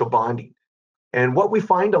equipotential bonding. And what we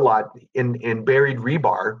find a lot in buried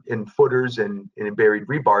rebar, in footers and in buried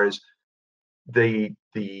rebar, is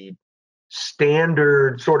the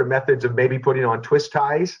standard sort of methods of maybe putting on twist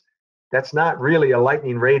ties. That's not really a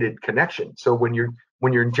lightning rated connection. So when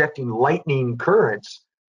you're injecting lightning currents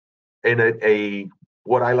in a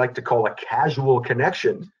what I like to call a casual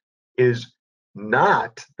connection is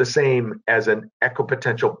not the same as an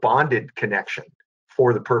equipotential bonded connection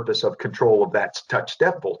for the purpose of control of that touch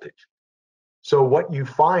step voltage. So what you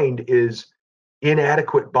find is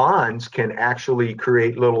inadequate bonds can actually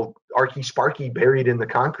create little arky sparky buried in the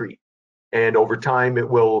concrete. And over time, it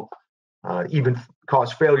will even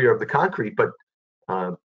cause failure of the concrete. But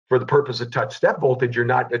for the purpose of touch step voltage, you're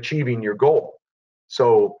not achieving your goal.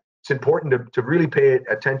 So it's important to really pay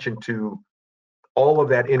attention to all of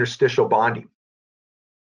that interstitial bonding.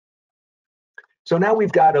 So now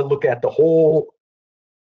we've got to look at the whole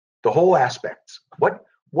aspects.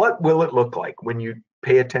 What will it look like when you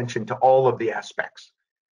pay attention to all of the aspects?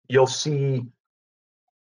 You'll see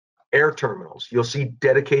air terminals. You'll see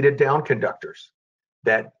dedicated down conductors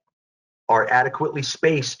that are adequately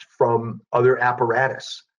spaced from other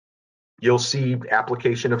apparatus. You'll see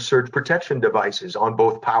application of surge protection devices on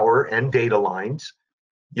both power and data lines.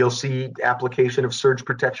 You'll see application of surge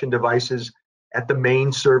protection devices at the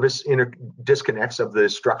main service disconnects of the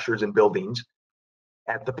structures and buildings,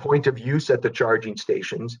 at the point of use at the charging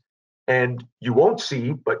stations. And you won't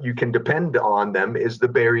see, but you can depend on them, is the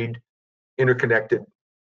buried interconnected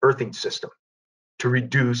earthing system to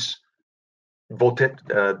reduce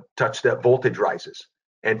touch step voltage rises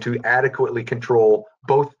and to adequately control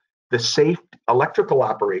both the safe electrical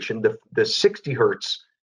operation, the 60 hertz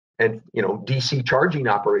and DC charging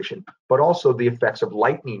operation, but also the effects of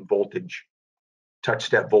lightning voltage, touch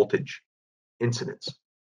step voltage incidents.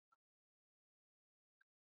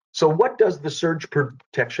 So what does the surge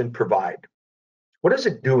protection provide? What is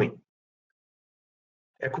it doing?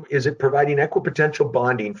 Is it providing equipotential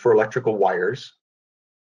bonding for electrical wires?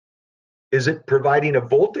 Is it providing a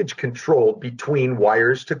voltage control between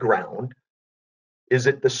wires to ground? Is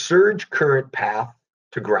it the surge current path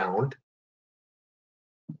to ground?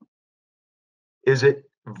 Is it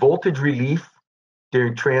voltage relief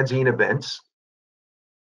during transient events?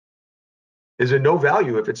 Is it no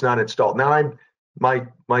value if it's not installed? Now,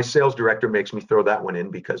 my sales director makes me throw that one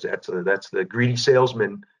in because that's the greedy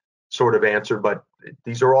salesman sort of answer, but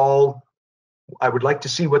these are all, I would like to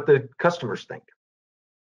see what the customers think.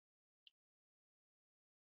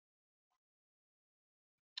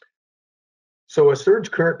 So a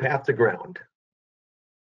surge current path to ground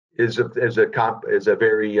is a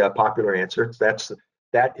very popular answer.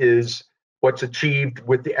 That is what's achieved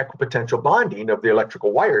with the equipotential bonding of the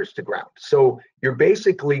electrical wires to ground. So you're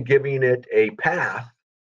basically giving it a path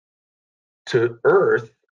to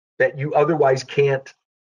earth that you otherwise can't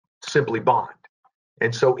simply bond.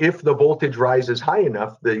 And so if the voltage rises high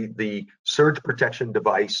enough, the surge protection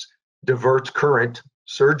device diverts current,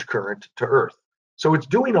 surge current to earth. So it's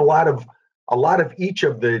doing a lot of each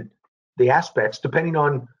of the aspects depending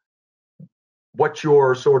on what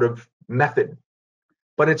your sort of method.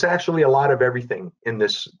 But it's actually a lot of everything in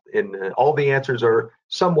this. All the answers are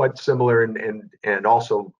somewhat similar and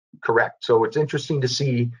also correct. So it's interesting to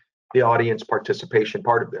see the audience participation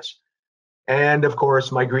part of this. And of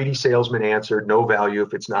course, my greedy salesman answered no value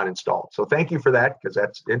if it's not installed. So thank you for that, because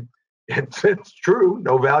it's true,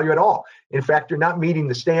 no value at all. In fact, you're not meeting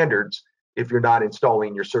the standards if you're not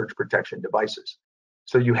installing your surge protection devices.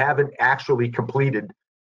 So you haven't actually completed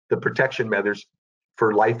the protection measures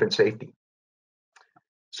for life and safety.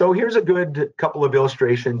 So here's a good couple of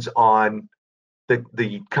illustrations on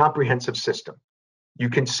the comprehensive system. You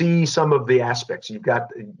can see some of the aspects. You've got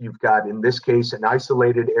in this case an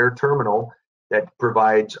isolated air terminal that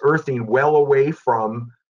provides earthing well away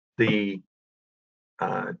from the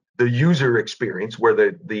user experience, where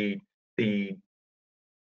the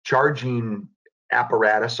charging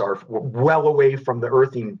apparatus are well away from the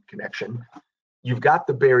earthing connection. You've got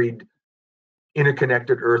the buried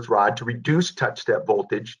interconnected earth rod to reduce touch step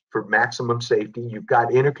voltage for maximum safety. You've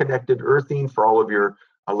got interconnected earthing for all of your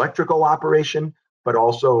electrical operation, but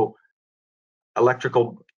also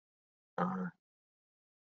electrical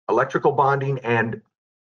bonding and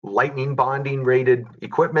lightning bonding rated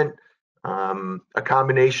equipment. A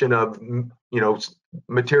combination of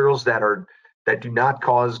materials that do not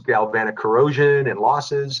cause galvanic corrosion and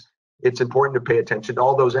losses. It's important to pay attention to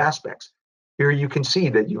all those aspects. Here you can see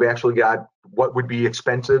that you've actually got what would be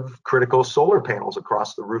expensive critical solar panels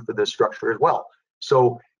across the roof of this structure as well.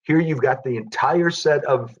 So here you've got the entire set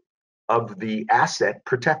of the asset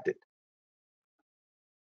protected.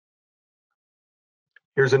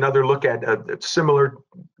 Here's another look at a similar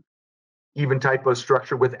even type of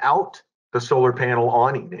structure without the solar panel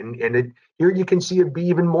awning. And here you can see it'd be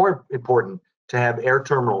even more important to have air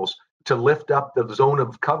terminals to lift up the zone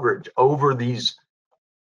of coverage over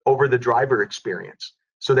the driver experience,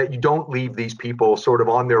 so that you don't leave these people sort of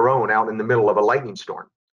on their own out in the middle of a lightning storm.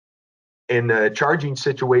 In a charging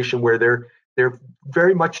situation where they're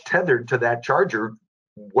very much tethered to that charger,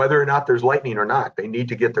 whether or not there's lightning or not, they need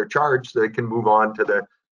to get their charge so they can move on to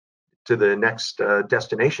the next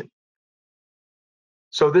destination.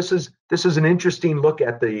 So this is an interesting look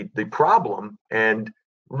at the problem and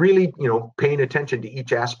really paying attention to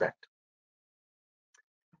each aspect.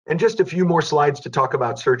 And just a few more slides to talk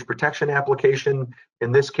about surge protection application.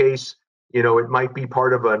 In this case, it might be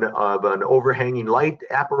part of an overhanging light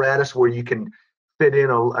apparatus where you can fit in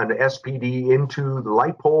an SPD into the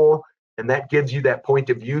light pole, and that gives you that point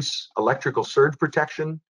of use electrical surge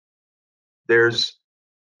protection. There's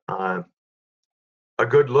a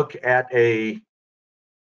good look at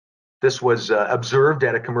this was observed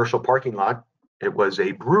at a commercial parking lot. It was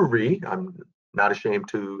a brewery, I'm not ashamed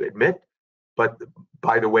to admit, but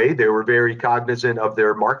by the way, they were very cognizant of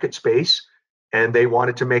their market space, and they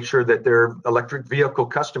wanted to make sure that their electric vehicle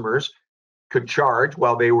customers could charge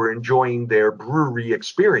while they were enjoying their brewery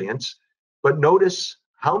experience. But notice,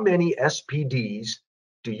 how many SPDs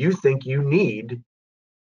do you think you need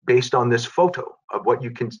based on this photo of what you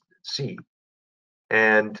can see?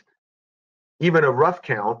 And even a rough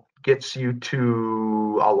count gets you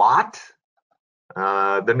to a lot,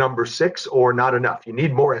 the number 6, or not enough. You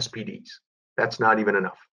need more SPDs. That's not even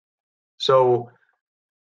enough. So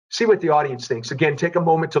see what the audience thinks. Again, take a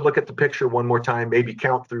moment to look at the picture one more time, maybe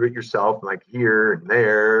count through it yourself, like here and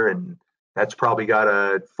there, and that's probably got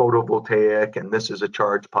a photovoltaic, and this is a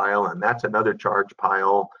charge pile, and that's another charge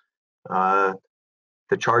pile.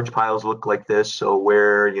 the charge piles look like this. So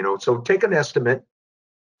where, you know, so take an estimate,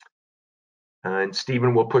 and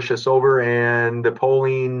Stephen will push us over, and the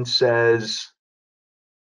polling says,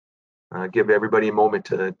 give everybody a moment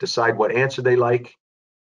to decide what answer they like.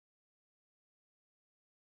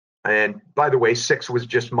 And by the way, 6 was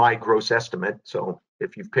just my gross estimate. So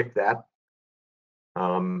if you've picked that,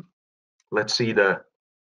 let's see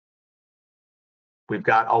we've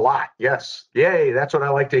got a lot. Yes, yay, that's what I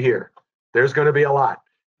like to hear. There's going to be a lot.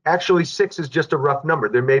 Actually, 6 is just a rough number.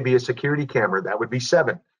 There may be a security camera, that would be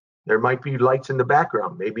 7. There might be lights in the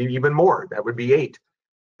background, maybe even more, that would be 8.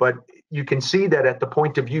 But you can see that at the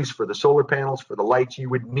point of use for the solar panels, for the lights, you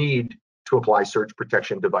would need to apply surge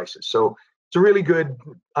protection devices. So it's a really good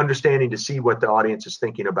understanding to see what the audience is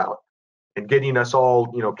thinking about and getting us all,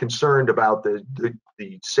 you know, concerned about the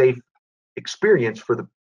safe experience for the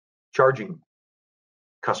charging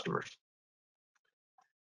customers.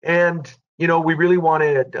 And you know, we really want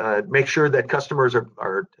to make sure that customers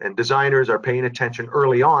and designers are paying attention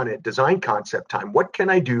early on at design concept time. What can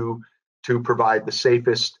I do to provide the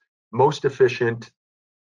safest, most efficient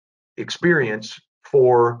experience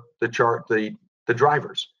for the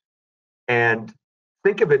drivers? And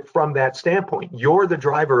think of it from that standpoint. You're the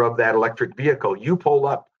driver of that electric vehicle. You pull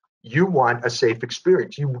up, you want a safe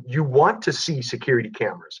experience. You want to see security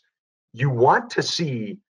cameras. You want to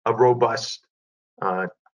see a robust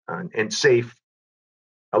and safe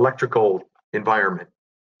electrical environment.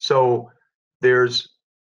 So there's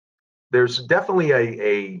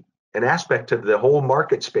definitely an aspect to the whole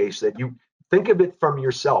market space that you think of it from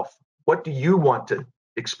yourself. What do you want to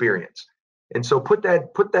experience? And so put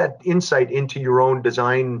that insight into your own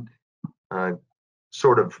design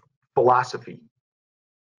sort of philosophy.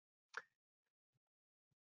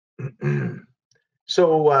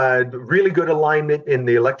 So really good alignment in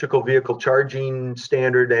the electrical vehicle charging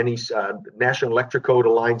standard. Any National Electric Code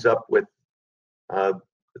aligns up with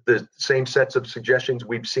the same sets of suggestions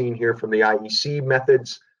we've seen here from the IEC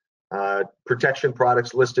methods. Protection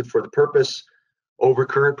products listed for the purpose.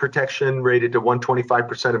 Overcurrent protection rated to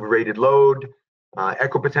 125% of a rated load.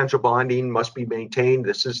 Equipotential bonding must be maintained.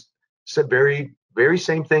 This is very, very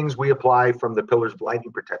same things we apply from the pillars of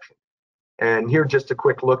lightning protection. And here, just a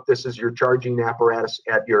quick look. This is your charging apparatus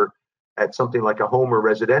at something like a home or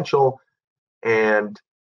residential, and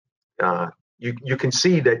you can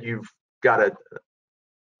see that you've got to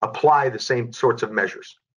apply the same sorts of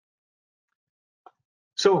measures.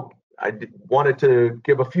 So I wanted to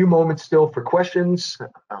give a few moments still for questions.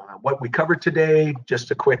 What we covered today, just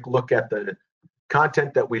a quick look at the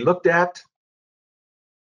content that we looked at,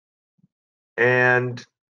 and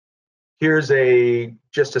here's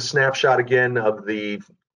just a snapshot again of the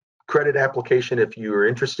credit application. If you are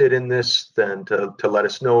interested in this, then to let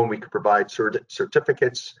us know, and we could provide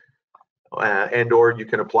certificates, and or you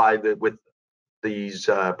can apply with these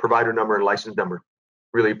provider number and license number.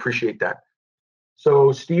 Really appreciate that.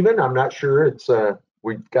 So Stephen, I'm not sure,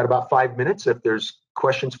 we've got about 5 minutes if there's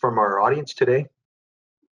questions from our audience today.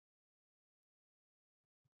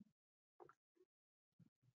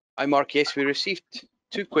 Hi, Mark. Yes, we received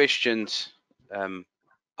 2 questions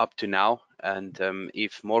up to now, and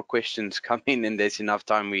if more questions come in and there's enough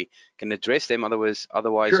time, we can address them.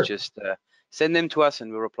 Otherwise, sure, just send them to us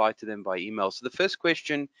and we'll reply to them by email. So the first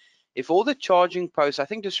question, if all the charging posts, I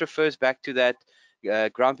think this refers back to that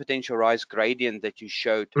ground potential rise gradient that you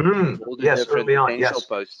showed, all the different potential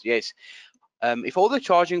posts. Yes. If all the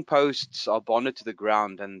charging posts are bonded to the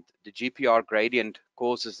ground and the GPR gradient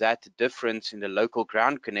causes that difference in the local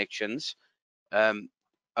ground connections,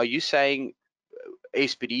 are you saying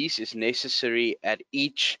SPDs is necessary at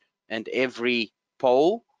each and every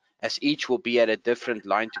pole, as each will be at a different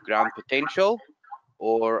line to ground potential,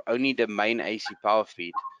 or only the main AC power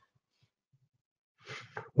feed?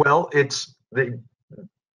 Well, it's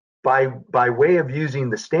by way of using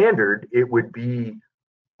the standard, it would be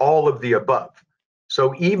all of the above.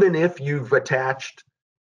 So even if you've attached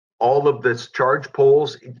all of this charge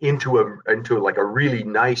poles into like a really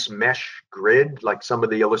nice mesh grid, like some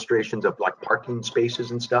of the illustrations of like parking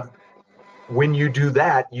spaces and stuff, when you do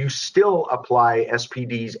that, you still apply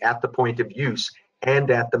SPDs at the point of use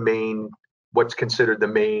and at the main, what's considered the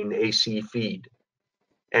main AC feed.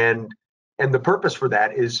 And the purpose for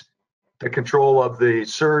that is the control of the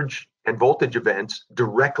surge and voltage events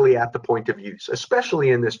directly at the point of use,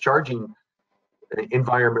 especially in this charging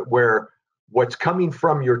environment where what's coming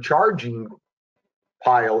from your charging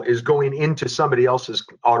pile is going into somebody else's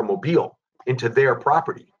automobile, into their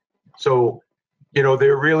property. So, you know,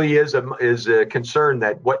 there really is a concern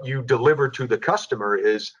that what you deliver to the customer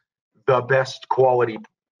is the best quality,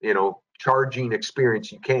 you know, charging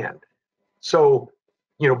experience you can. So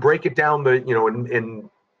break it down in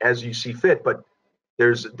as you see fit, but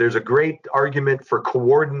there's a great argument for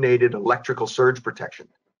coordinated electrical surge protection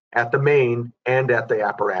at the main and at the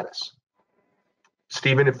apparatus.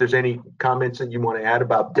 Stephen, if there's any comments that you want to add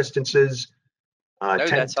about distances, No,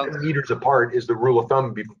 10 meters apart is the rule of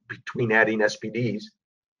thumb between adding SPDs.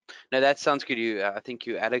 No, that sounds good. I think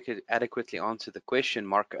you adequately answered the question,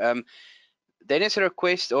 Mark. Then is a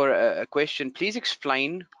request or a question, please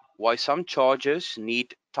explain why some chargers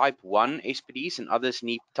need type 1 SPDs and others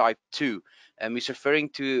need type 2. He's referring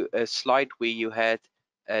to a slide where you had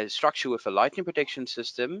a structure with a lightning protection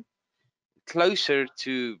system closer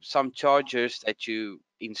to some chargers that you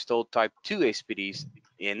installed type 2 SPDs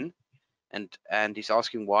in, and he's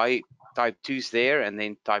asking why type 2's there and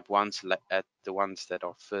then type 1's at the ones that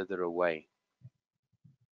are further away.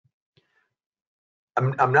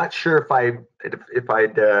 I'm not sure if I'd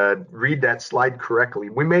read that slide correctly.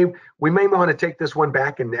 We may want to take this one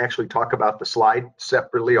back and actually talk about the slide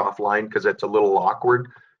separately offline, because it's a little awkward.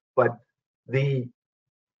 But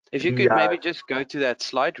if you could maybe just go to that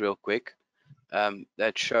slide real quick,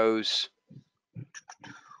 that shows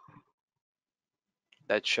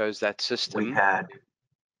that system.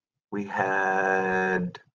 We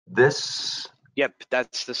had this. Yep,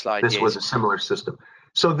 that's the slide. This was a similar system.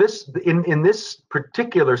 So this in this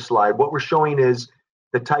particular slide, what we're showing is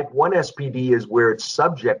the type 1 SPD is where it's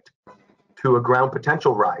subject to a ground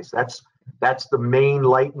potential rise. That's the main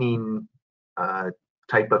lightning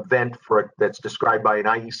type event that's described by an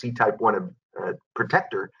IEC type 1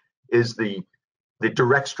 protector, is the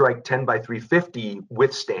direct strike 10 by 350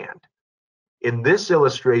 withstand. In this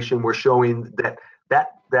illustration, we're showing that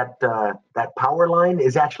power line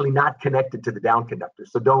is actually not connected to the down conductor.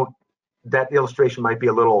 So that illustration might be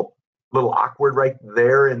a little awkward right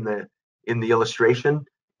there in the illustration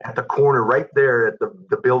at the corner right there at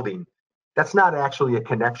the building. That's not actually a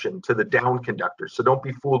connection to the down conductor, so don't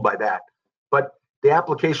be fooled by that. But the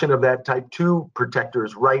application of that type 2 protector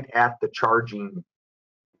is right at the charging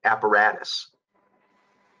apparatus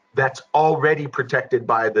that's already protected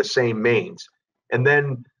by the same mains. And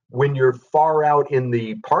then when you're far out in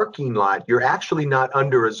the parking lot, you're actually not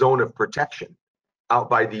under a zone of protection out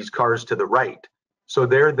by these cars to the right. So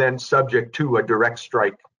they're then subject to a direct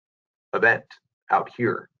strike event out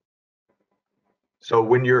here. So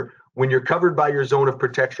when you're covered by your zone of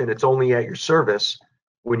protection, it's only at your service.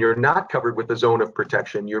 When you're not covered with the zone of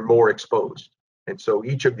protection, you're more exposed. And so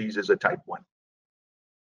each of these is a type 1.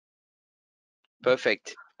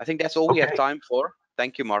 Perfect. I think that's all we have time for.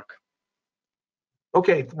 Thank you, Mark.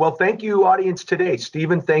 Okay, well, thank you, audience today.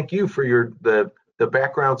 Stephen, thank you for the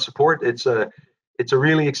background support. It's a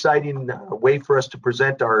really exciting way for us to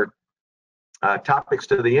present our topics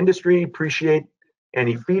to the industry. Appreciate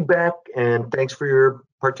any feedback, and thanks for your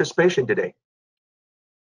participation today.